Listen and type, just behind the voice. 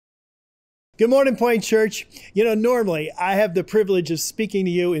Good morning, Point Church. Normally I have the privilege of speaking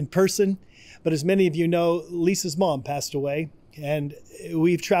to you in person, but as many of you know, Lisa's mom passed away, and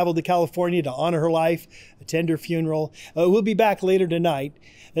we've traveled to California to honor her life, attend her funeral. We'll be back later tonight.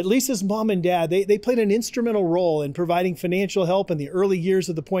 Lisa's mom and dad, they played an instrumental role in providing financial help in the early years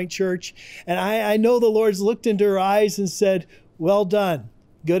of the Point Church, and I know the Lord's looked into her eyes and said, "Well done,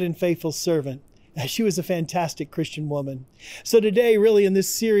 good and faithful servant." She was a fantastic Christian woman. So today, really in this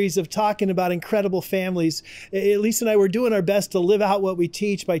series of talking about incredible families, Lisa and I were doing our best to live out what we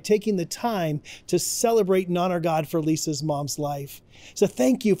teach by taking the time to celebrate and honor God for Lisa's mom's life. So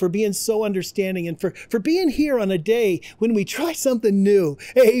thank you for being so understanding and for being here on a day when we try something new,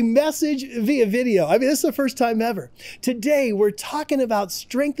 a message via video. This is the first time ever. Today, we're talking about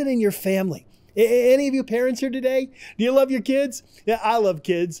strengthening your family. Any of you parents here today? Do you love your kids? Yeah, I love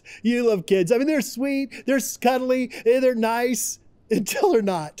kids. You love kids. They're sweet, they're cuddly, they're nice until they're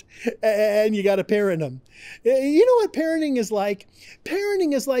not. And you got to parent them. You know what parenting is like?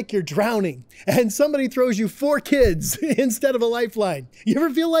 Parenting is like you're drowning and somebody throws you 4 kids instead of a lifeline. You ever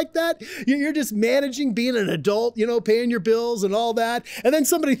feel like that? You're just managing being an adult, paying your bills and all that. And then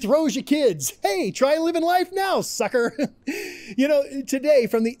somebody throws you kids. Hey, try living life now, sucker. Today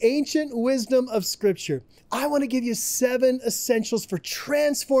from the ancient wisdom of Scripture, I want to give you 7 essentials for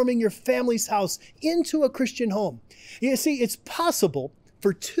transforming your family's house into a Christian home. You see, it's possible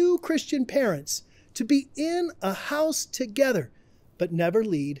for 2 Christian parents to be in a house together, but never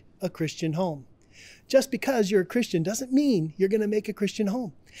lead a Christian home. Just because you're a Christian doesn't mean you're going to make a Christian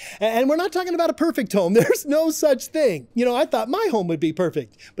home. And we're not talking about a perfect home. There's no such thing. I thought my home would be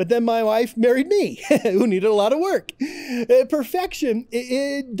perfect, but then my wife married me, who needed a lot of work. Perfection,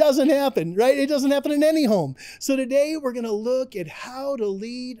 it doesn't happen, right? It doesn't happen in any home. So today we're going to look at how to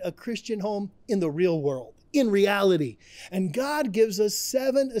lead a Christian home in the real world, in reality. And God gives us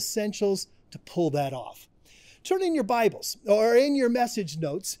 7 essentials to pull that off. Turn in your Bibles or in your message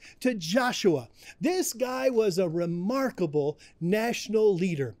notes to Joshua. This guy was a remarkable national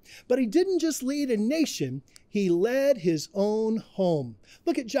leader, but he didn't just lead a nation, he led his own home.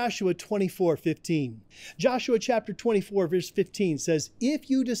 Look at Joshua 24:15. Joshua chapter 24 verse 15 says, "If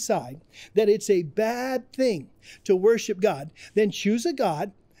you decide that it's a bad thing to worship God, then choose a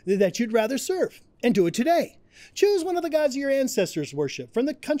God that you'd rather serve and do it today. Choose one of the gods your ancestors worship from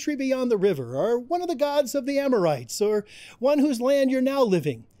the country beyond the river, or one of the gods of the Amorites, or one whose land you're now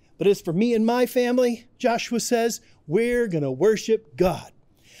living. But as for me and my family," Joshua says, "we're going to worship God."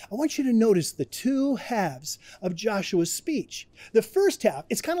 I want you to notice the 2 halves of Joshua's speech. The first half,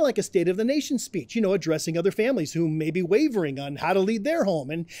 it's kind of like a State of the Nation speech, addressing other families who may be wavering on how to lead their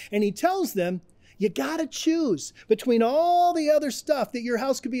home. And he tells them, you got to choose between all the other stuff that your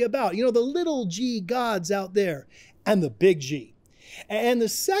house could be about. The little g gods out there and the big G. And the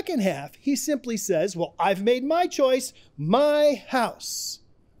second half, he simply says, well, I've made my choice. My house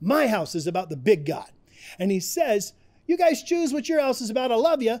is about the big God. And he says, you guys choose what your house is about. I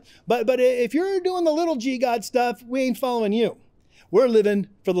love you. But if you're doing the little g God stuff, we ain't following you. We're living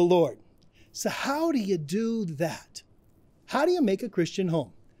for the Lord. So how do you do that? How do you make a Christian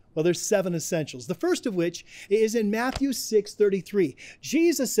home? Well, there's 7 essentials. The first of which is in Matthew 6:33.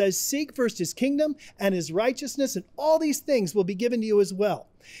 Jesus says, seek first his kingdom and his righteousness, and all these things will be given to you as well.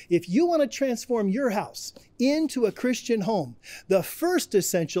 If you want to transform your house into a Christian home, the first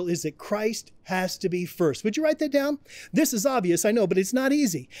essential is that Christ has to be first. Would you write that down? This is obvious, I know, but it's not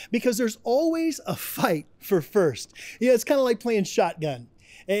easy because there's always a fight for first. It's kind of like playing shotgun.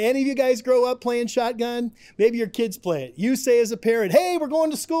 Any of you guys grow up playing shotgun? Maybe your kids play it. You say as a parent, hey, we're going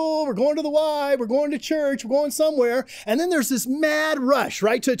to school, we're going to the Y, we're going to church, we're going somewhere. And then there's this mad rush,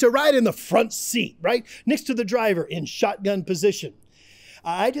 right, to ride in the front seat, right, next to the driver in shotgun position.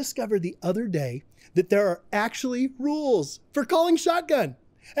 I discovered the other day that there are actually rules for calling shotgun.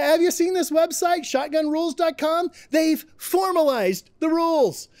 Have you seen this website, shotgunrules.com? They've formalized the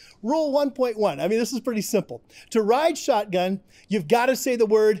rules. Rule 1.1. This is pretty simple. To ride shotgun, you've got to say the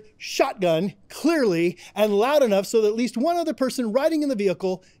word shotgun clearly and loud enough so that at least one other person riding in the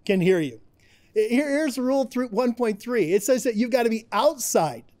vehicle can hear you. Here's rule 1.3. It says that you've got to be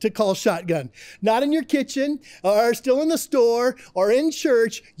outside to call shotgun, not in your kitchen or still in the store or in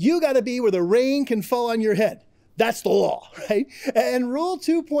church. You got to be where the rain can fall on your head. That's the law, right? And rule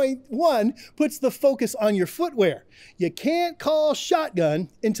 2.1 puts the focus on your footwear. You can't call shotgun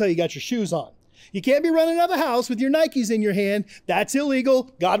until you got your shoes on. You can't be running out of the house with your Nikes in your hand. That's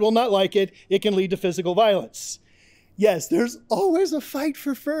illegal. God will not like it. It can lead to physical violence. Yes, there's always a fight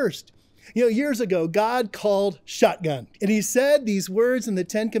for first. Years ago, God called shotgun, and he said these words in the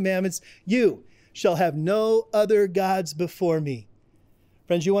 10 Commandments, you shall have no other gods before me.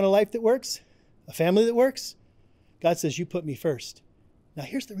 Friends, you want a life that works? A family that works? God says, you put me first. Now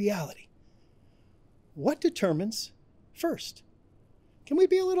here's the reality. What determines first? Can we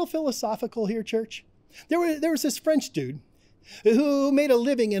be a little philosophical here, church? There was this French dude who made a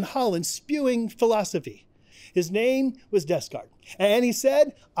living in Holland spewing philosophy. His name was Descartes. And he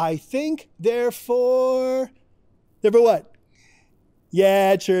said, I think, therefore what?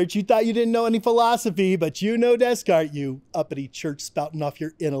 Yeah, church, you thought you didn't know any philosophy, but you know Descartes, you uppity church spouting off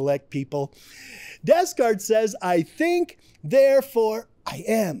your intellect people. Descartes says, I think, therefore I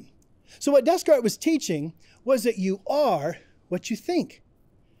am. So what Descartes was teaching was that you are what you think.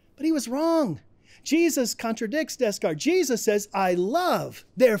 But he was wrong. Jesus contradicts Descartes. Jesus says, I love,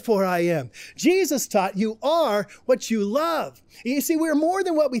 therefore I am. Jesus taught you are what you love. You see, we're more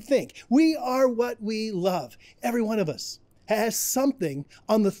than what we think. We are what we love. Every one of us has something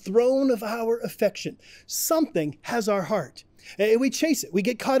on the throne of our affection. Something has our heart. We chase it. We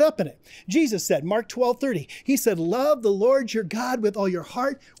get caught up in it. Jesus said, Mark 12:30, he said, love the Lord your God with all your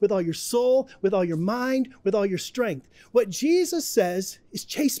heart, with all your soul, with all your mind, with all your strength. What Jesus says is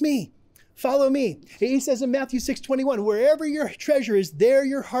chase me. Follow me. He says in Matthew 6:21, wherever your treasure is, there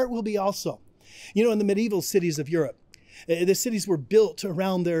your heart will be also. You know, in the medieval cities of Europe, the cities were built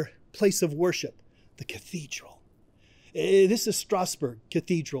around their place of worship, the cathedral. This is Strasbourg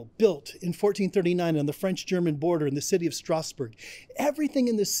Cathedral, built in 1439 on the French-German border in the city of Strasbourg. Everything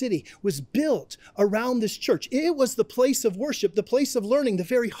in the city was built around this church. It was the place of worship, the place of learning, the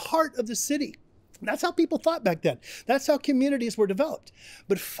very heart of the city. That's how people thought back then. That's how communities were developed.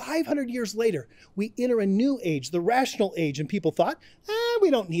 But 500 years later, we enter a new age, the rational age, and people thought,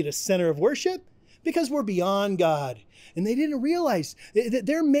 we don't need a center of worship because we're beyond God. And they didn't realize that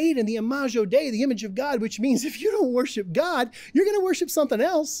they're made in the imago Dei, the image of God, which means if you don't worship God, you're going to worship something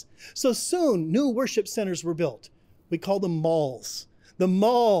else. So soon, new worship centers were built. We call them malls. The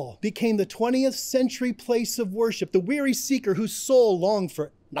mall became the 20th century place of worship. The weary seeker whose soul longed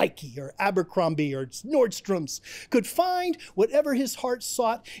for Nike or Abercrombie or Nordstrom's could find whatever his heart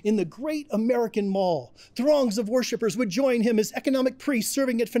sought in the great American mall. Throngs of worshipers would join him as economic priests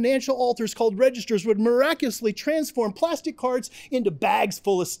serving at financial altars called registers would miraculously transform plastic cards into bags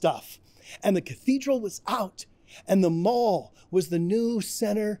full of stuff. And the cathedral was out, and the mall was the new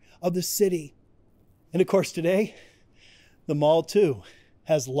center of the city. And of course today, the mall too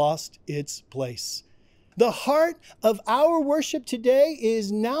has lost its place. The heart of our worship today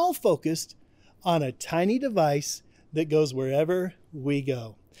is now focused on a tiny device that goes wherever we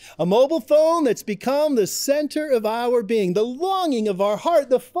go. A mobile phone that's become the center of our being, the longing of our heart,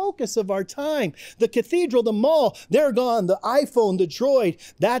 the focus of our time. The cathedral, the mall, they're gone. The iPhone, the Droid,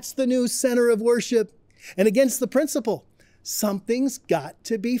 that's the new center of worship. And against the principle, something's got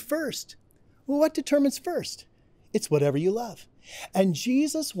to be first. Well, what determines first? It's whatever you love. And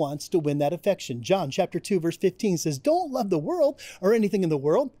Jesus wants to win that affection. John chapter 2, verse 15 says, don't love the world or anything in the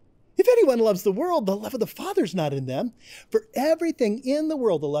world. If anyone loves the world, the love of the Father's not in them. For everything in the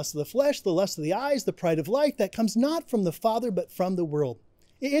world, the lust of the flesh, the lust of the eyes, the pride of life, that comes not from the Father, but from the world.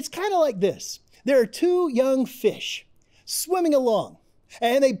 It's kind of like this. There are two young fish swimming along,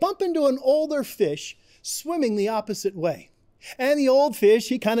 and they bump into an older fish swimming the opposite way. And the old fish,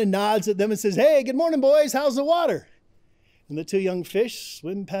 he kind of nods at them and says, hey, good morning, boys. How's the water? And the two young fish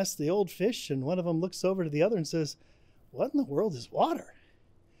swim past the old fish, and one of them looks over to the other and says, what in the world is water?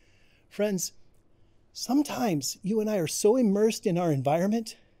 Friends, sometimes you and I are so immersed in our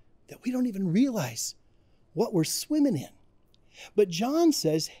environment that we don't even realize what we're swimming in. But John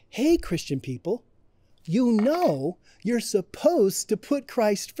says, hey, Christian people, you know you're supposed to put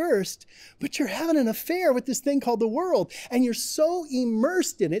Christ first, but you're having an affair with this thing called the world, and you're so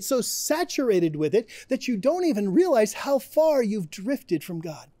immersed in it, so saturated with it, that you don't even realize how far you've drifted from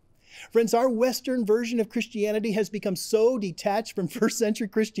God. Friends, our Western version of Christianity has become so detached from first century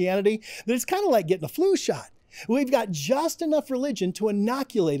Christianity that it's kind of like getting a flu shot. We've got just enough religion to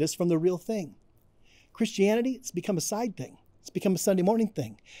inoculate us from the real thing. Christianity, it's become a side thing. It's become a Sunday morning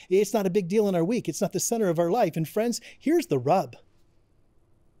thing. It's not a big deal in our week. It's not the center of our life. And friends, here's the rub.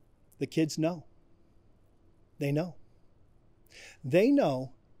 The kids know. They know. They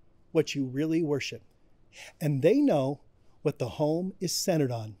know what you really worship. And they know what the home is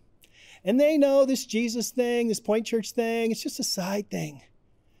centered on. And they know this Jesus thing, this Point Church thing, it's just a side thing.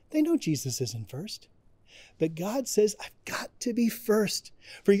 They know Jesus isn't first. But God says, I've got to be first.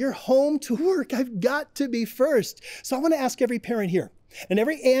 For your home to work, I've got to be first. So I want to ask every parent here, and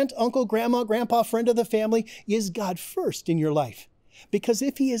every aunt, uncle, grandma, grandpa, friend of the family, is God first in your life? Because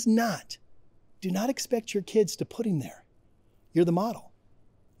if he is not, do not expect your kids to put him there. You're the model.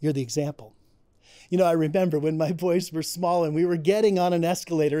 You're the example. I remember when my boys were small and we were getting on an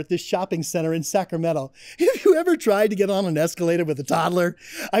escalator at this shopping center in Sacramento. Have you ever tried to get on an escalator with a toddler?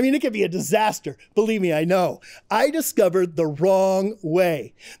 I mean, it could be a disaster. Believe me, I know. I discovered the wrong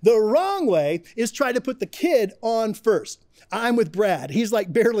way. The wrong way is try to put the kid on first. I'm with Brad. He's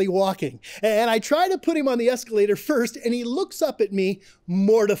like barely walking. And I try to put him on the escalator first, and he looks up at me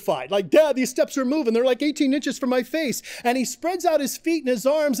mortified. Like, Dad, these steps are moving. They're like 18 inches from my face. And he spreads out his feet and his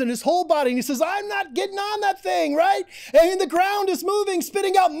arms and his whole body, and he says, I'm not getting on that thing, right? And the ground is moving,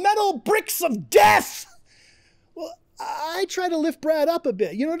 spitting out metal bricks of death. Well, I try to lift Brad up a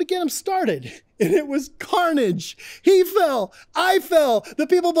bit, to get him started. And it was carnage. He fell. I fell. The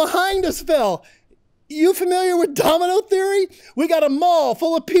people behind us fell. You familiar with domino theory? We got a mall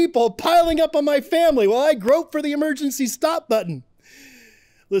full of people piling up on my family while I grope for the emergency stop button.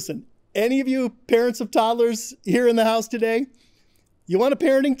 Listen, any of you parents of toddlers here in the house today, you want a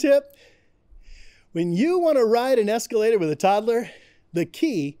parenting tip? When you want to ride an escalator with a toddler, the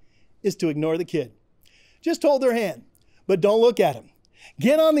key is to ignore the kid. Just hold their hand, but don't look at him.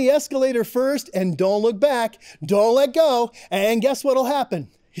 Get on the escalator first and don't look back. Don't let go. And guess what'll happen?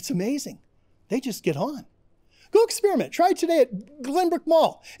 It's amazing. They just get on. Go experiment. Try it today at Glenbrook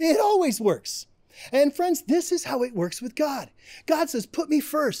Mall. It always works. And friends, this is how it works with God. God says, put me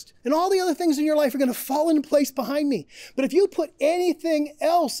first, and all the other things in your life are going to fall into place behind me. But if you put anything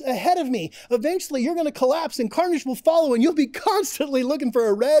else ahead of me, eventually you're going to collapse and carnage will follow, and you'll be constantly looking for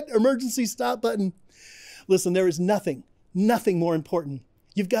a red emergency stop button. Listen, there is nothing more important.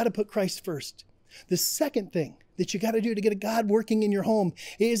 You've got to put Christ first. The second thing that you got to do to get a God working in your home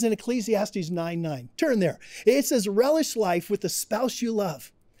is in Ecclesiastes 9:9. Turn there. It says, relish life with the spouse you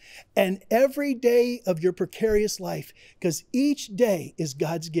love and every day of your precarious life, because each day is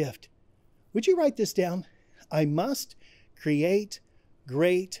God's gift. Would you write this down? I must create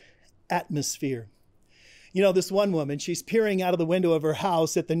great atmosphere. This one woman, she's peering out of the window of her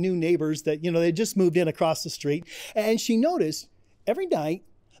house at the new neighbors that, they just moved in across the street. And she noticed every night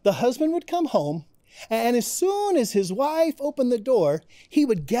the husband would come home, and as soon as his wife opened the door, he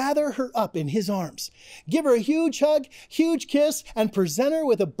would gather her up in his arms, give her a huge hug, huge kiss, and present her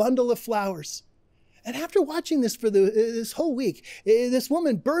with a bundle of flowers. And after watching this for this whole week, this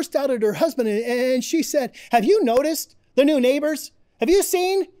woman burst out at her husband and she said, have you noticed the new neighbors? Have you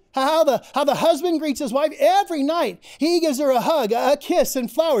seen how the husband greets his wife every night? He gives her a hug, a kiss,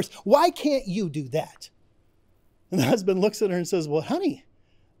 and flowers. Why can't you do that? And the husband looks at her and says, well, honey,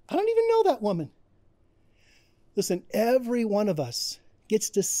 I don't even know that woman. Listen, every one of us gets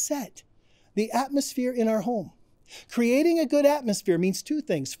to set the atmosphere in our home. Creating a good atmosphere means two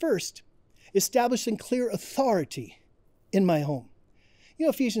things. First, establishing clear authority in my home.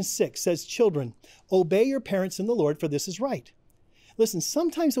 Ephesians 6 says, children, obey your parents in the Lord, for this is right. Listen,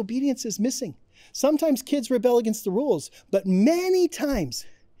 sometimes obedience is missing. Sometimes kids rebel against the rules, but many times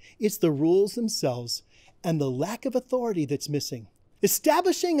it's the rules themselves and the lack of authority that's missing.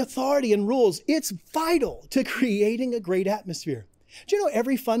 Establishing authority and rules, it's vital to creating a great atmosphere. Do you know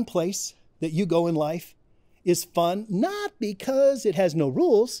every fun place that you go in life is fun, not because it has no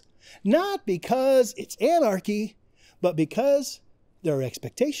rules, not because it's anarchy, but because there are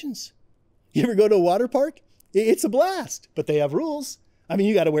expectations. You ever go to a water park? It's a blast, but they have rules. I mean,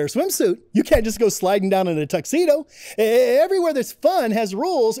 you got to wear a swimsuit. You can't just go sliding down in a tuxedo. Everywhere that's fun has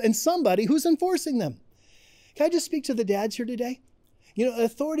rules and somebody who's enforcing them. Can I just speak to the dads here today?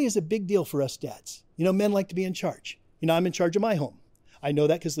 Authority is a big deal for us dads. Men like to be in charge. I'm in charge of my home. I know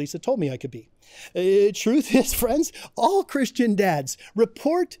that because Lisa told me I could be. Truth is, friends, all Christian dads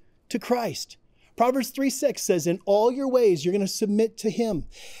report to Christ. Proverbs 3:6 says, in all your ways, you're going to submit to him.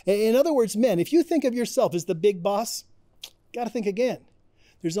 In other words, men, if you think of yourself as the big boss, got to think again.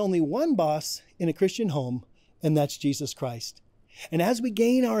 There's only one boss in a Christian home, and that's Jesus Christ. And as we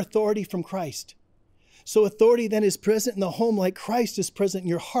gain our authority from Christ, so authority then is present in the home like Christ is present in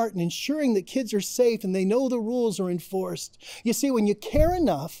your heart and ensuring that kids are safe and they know the rules are enforced. You see, when you care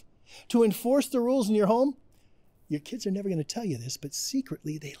enough to enforce the rules in your home, your kids are never going to tell you this, but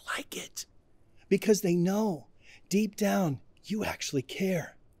secretly they like it because they know deep down you actually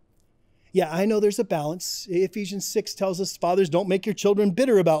care. Yeah, I know there's a balance. Ephesians 6 tells us, fathers, don't make your children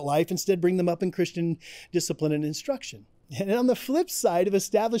bitter about life. Instead, bring them up in Christian discipline and instruction. And on the flip side of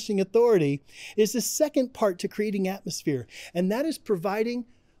establishing authority is the second part to creating atmosphere, and that is providing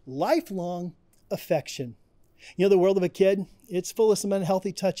lifelong affection. The world of a kid, it's full of some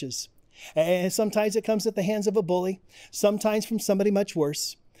unhealthy touches. And sometimes it comes at the hands of a bully, sometimes from somebody much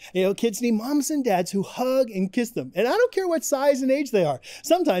worse. Kids need moms and dads who hug and kiss them. And I don't care what size and age they are.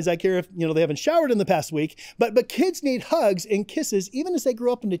 Sometimes I care if, they haven't showered in the past week, but kids need hugs and kisses even as they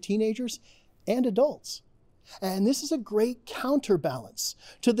grow up into teenagers and adults. And this is a great counterbalance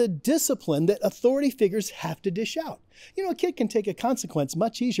to the discipline that authority figures have to dish out. You know, a kid can take a consequence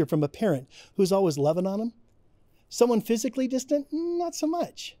much easier from a parent who's always loving on them. Someone physically distant, not so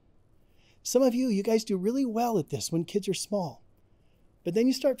much. Some of you guys do really well at this when kids are small. But then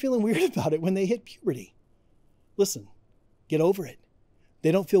you start feeling weird about it when they hit puberty. Listen, get over it.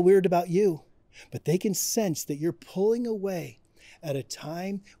 They don't feel weird about you, but they can sense that you're pulling away at a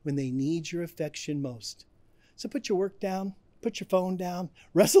time when they need your affection most. So put your work down, put your phone down,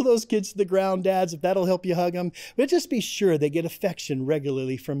 wrestle those kids to the ground, dads, if that'll help you hug them. But just be sure they get affection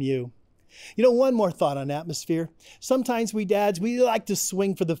regularly from you. You know, one more thought on atmosphere. Sometimes we dads, we like to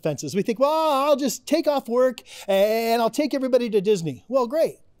swing for the fences. We think, well, I'll just take off work and I'll take everybody to Disney. Well,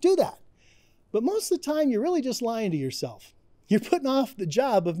 great, do that. But most of the time, you're really just lying to yourself. You're putting off the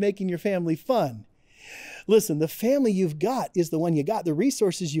job of making your family fun. Listen, the family you've got is the one you got. The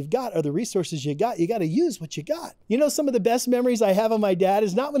resources you've got are the resources you got. You got to use what you got. You know, some of the best memories I have of my dad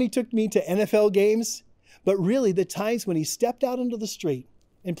is not when he took me to NFL games, but really the times when he stepped out into the street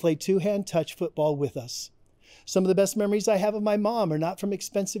and played two-hand touch football with us. Some of the best memories I have of my mom are not from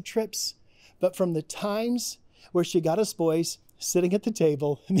expensive trips, but from the times where she got us boys sitting at the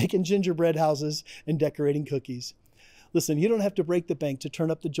table, making gingerbread houses and decorating cookies. Listen, you don't have to break the bank to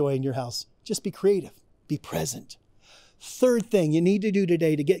turn up the joy in your house. Just be creative. Be present. Third thing you need to do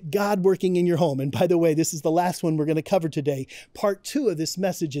today to get God working in your home. And by the way, this is the last one we're going to cover today. Part 2 of this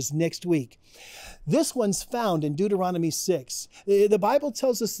message is next week. This one's found in Deuteronomy 6. The Bible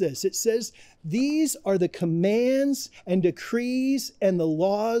tells us this. It says, these are the commands and decrees and the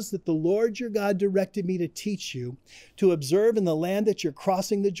laws that the Lord your God directed me to teach you to observe in the land that you're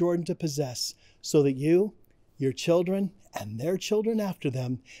crossing the Jordan to possess, so that you, your children, and their children after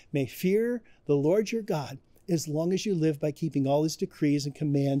them may fear the Lord your God as long as you live by keeping all his decrees and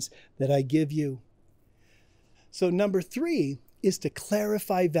commands that I give you. So number 3 is to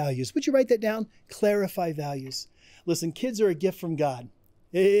clarify values. Would you write that down? Clarify values. Listen, kids are a gift from God.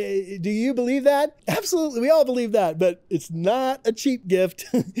 Do you believe that? Absolutely. We all believe that, but it's not a cheap gift.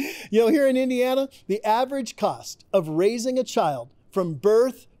 You know, here in Indiana, the average cost of raising a child from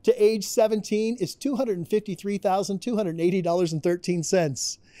birth to age 17 is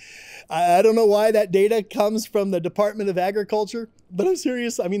 $253,280.13. I don't know why that data comes from the Department of Agriculture, but I'm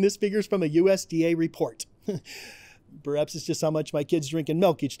serious. I mean, this figure's from a USDA report. Perhaps it's just how much my kids drinking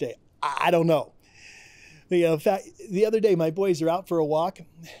milk each day. I don't know. You know, in fact, the other day, my boys are out for a walk,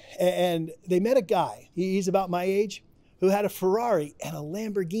 and they met a guy. He's about my age, who had a Ferrari and a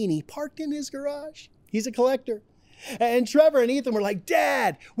Lamborghini parked in his garage. He's a collector. And Trevor and Ethan were like,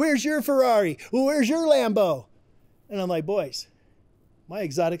 Dad, where's your Ferrari? Where's your Lambo? And I'm like, boys, my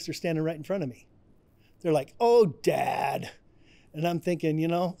exotics are standing right in front of me. They're like, oh, Dad. And I'm thinking, you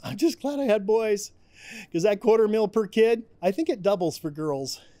know, I'm just glad I had boys, because that $250,000 per kid, I think it doubles for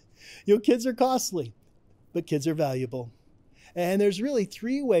girls. You know, kids are costly, but kids are valuable. And there's really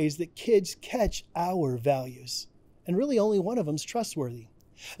 3 ways that kids catch our values. And really only one of them is trustworthy.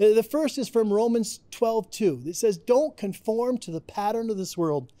 The first is from Romans 12:2. It says, don't conform to the pattern of this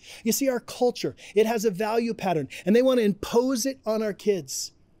world. You see, our culture, it has a value pattern, and they want to impose it on our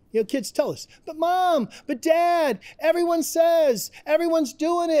kids. You know, kids tell us, but Mom, but Dad, everyone says, everyone's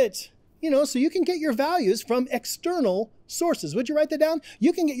doing it. You know, so you can get your values from external sources. Would you write that down?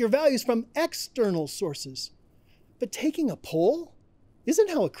 You can get your values from external sources. But taking a poll isn't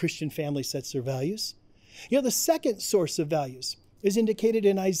how a Christian family sets their values. You know, the second source of values is indicated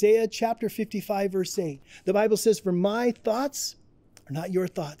in Isaiah chapter 55, verse 8. The Bible says, for my thoughts are not your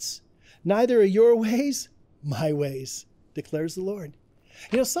thoughts. Neither are your ways my ways, declares the Lord.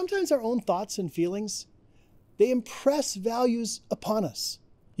 You know, sometimes our own thoughts and feelings, they impress values upon us.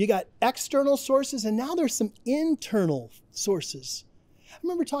 You got external sources, and now there's some internal sources. I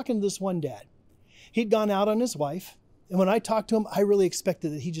remember talking to this one dad. He'd gone out on his wife, and when I talked to him, I really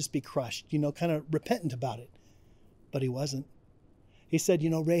expected that he'd just be crushed, you know, kind of repentant about it. But he wasn't. He said, you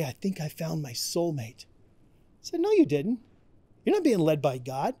know, Ray, I think I found my soulmate. I said, no, you didn't. You're not being led by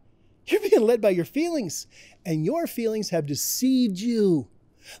God. You're being led by your feelings, and your feelings have deceived you.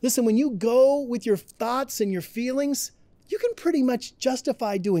 Listen, when you go with your thoughts and your feelings, you can pretty much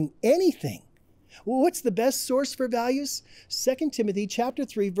justify doing anything. Well, what's the best source for values? 2 Timothy chapter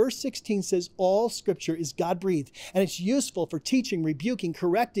 3, verse 16 says, all scripture is God-breathed, and it's useful for teaching, rebuking,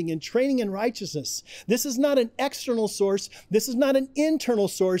 correcting, and training in righteousness. This is not an external source. This is not an internal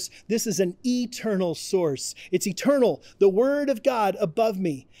source. This is an eternal source. It's eternal, the word of God above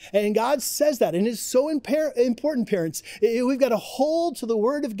me. And God says that, and it's so important, parents. We've got to hold to the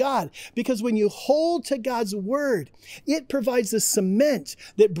word of God, because when you hold to God's word, it provides the cement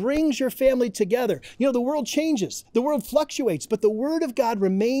that brings your family together. You know, the world changes, the world fluctuates, but the word of God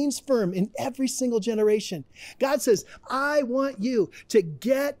remains firm in every single generation. God says, I want you to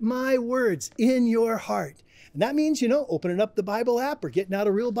get my words in your heart. And that means, opening up the Bible app or getting out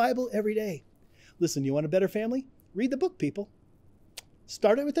a real Bible every day. Listen, you want a better family? Read the book, people.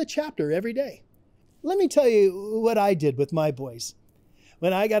 Start it with a chapter every day. Let me tell you what I did with my boys.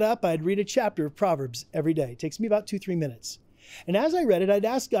 When I got up, I'd read a chapter of Proverbs every day. It takes me about 2-3 minutes. And as I read it, I'd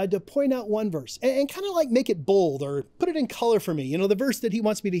ask God to point out one verse and kind of like make it bold or put it in color for me, the verse that he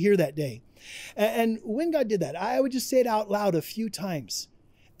wants me to hear that day. And when God did that, I would just say it out loud a few times.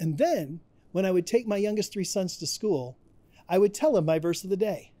 And then when I would take my youngest 3 sons to school, I would tell them my verse of the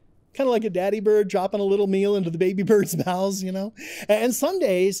day. Kind of like a daddy bird dropping a little meal into the baby bird's mouths, And some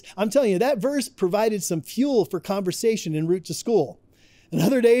days, I'm telling you, that verse provided some fuel for conversation en route to school. And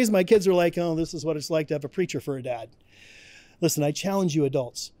other days, my kids are like, oh, this is what it's like to have a preacher for a dad. Listen, I challenge you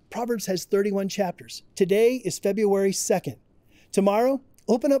adults. Proverbs has 31 chapters. Today is February 2nd. Tomorrow,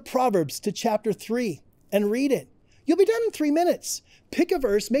 open up Proverbs to chapter 3 and read it. You'll be done in 3 minutes. Pick a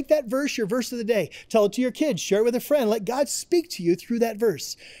verse, make that verse your verse of the day. Tell it to your kids, share it with a friend. Let God speak to you through that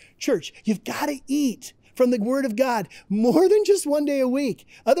verse. Church, you've got to eat from the word of God more than just one day a week.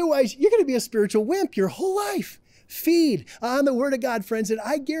 Otherwise, you're going to be a spiritual wimp your whole life. Feed on the word of God, friends, and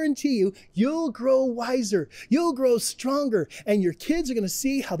I guarantee you, you'll grow wiser, you'll grow stronger, and your kids are going to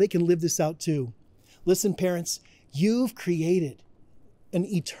see how they can live this out too. Listen, parents, you've created an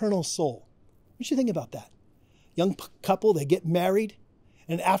eternal soul. What you think about that? Young couple, they get married,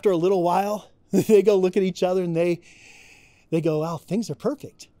 and after a little while, they go look at each other and they go, wow, things are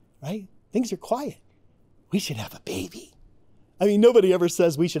perfect, right? Things are quiet. We should have a baby. I mean, nobody ever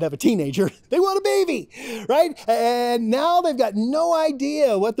says we should have a teenager. They want a baby, right? And now they've got no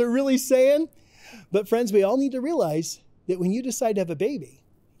idea what they're really saying. But friends, we all need to realize that when you decide to have a baby,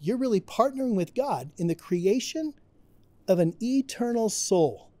 you're really partnering with God in the creation of an eternal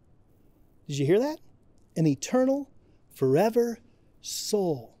soul. Did you hear that? An eternal, forever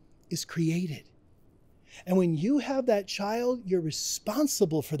soul is created. And when you have that child, you're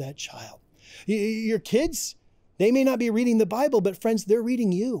responsible for that child. Your kids, they may not be reading the Bible, but friends, they're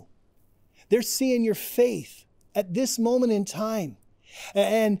reading you. They're seeing your faith at this moment in time.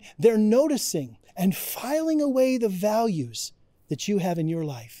 And they're noticing and filing away the values that you have in your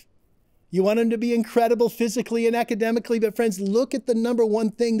life. You want them to be incredible physically and academically, but friends, look at the number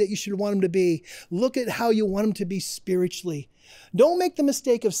one thing that you should want them to be. Look at how you want them to be spiritually. Don't make the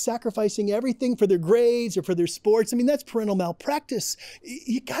mistake of sacrificing everything for their grades or for their sports. I mean, that's parental malpractice.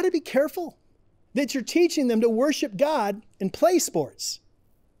 You got to be careful that you're teaching them to worship God and play sports.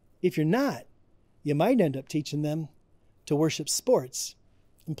 If you're not, you might end up teaching them to worship sports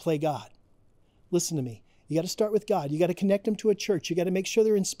and play God. Listen to me. You got to start with God. You got to connect them to a church. You got to make sure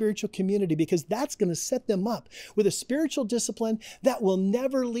they're in spiritual community, because that's going to set them up with a spiritual discipline that will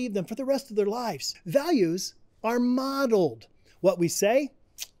never leave them for the rest of their lives. Values are modeled. What we say,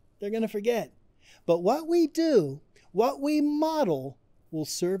 they're going to forget. But what we do, what we model, will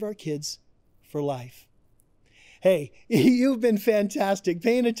serve our kids for life. Hey, you've been fantastic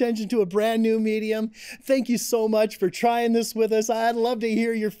paying attention to a brand new medium. Thank you so much for trying this with us. I'd love to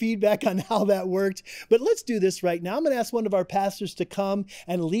hear your feedback on how that worked. But let's do this right now. I'm going to ask one of our pastors to come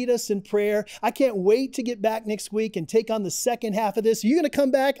and lead us in prayer. I can't wait to get back next week and take on the second half of this. You're going to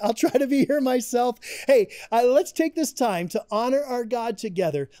come back. I'll try to be here myself. Hey, let's take this time to honor our God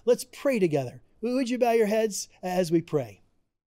together. Let's pray together. Would you bow your heads as we pray?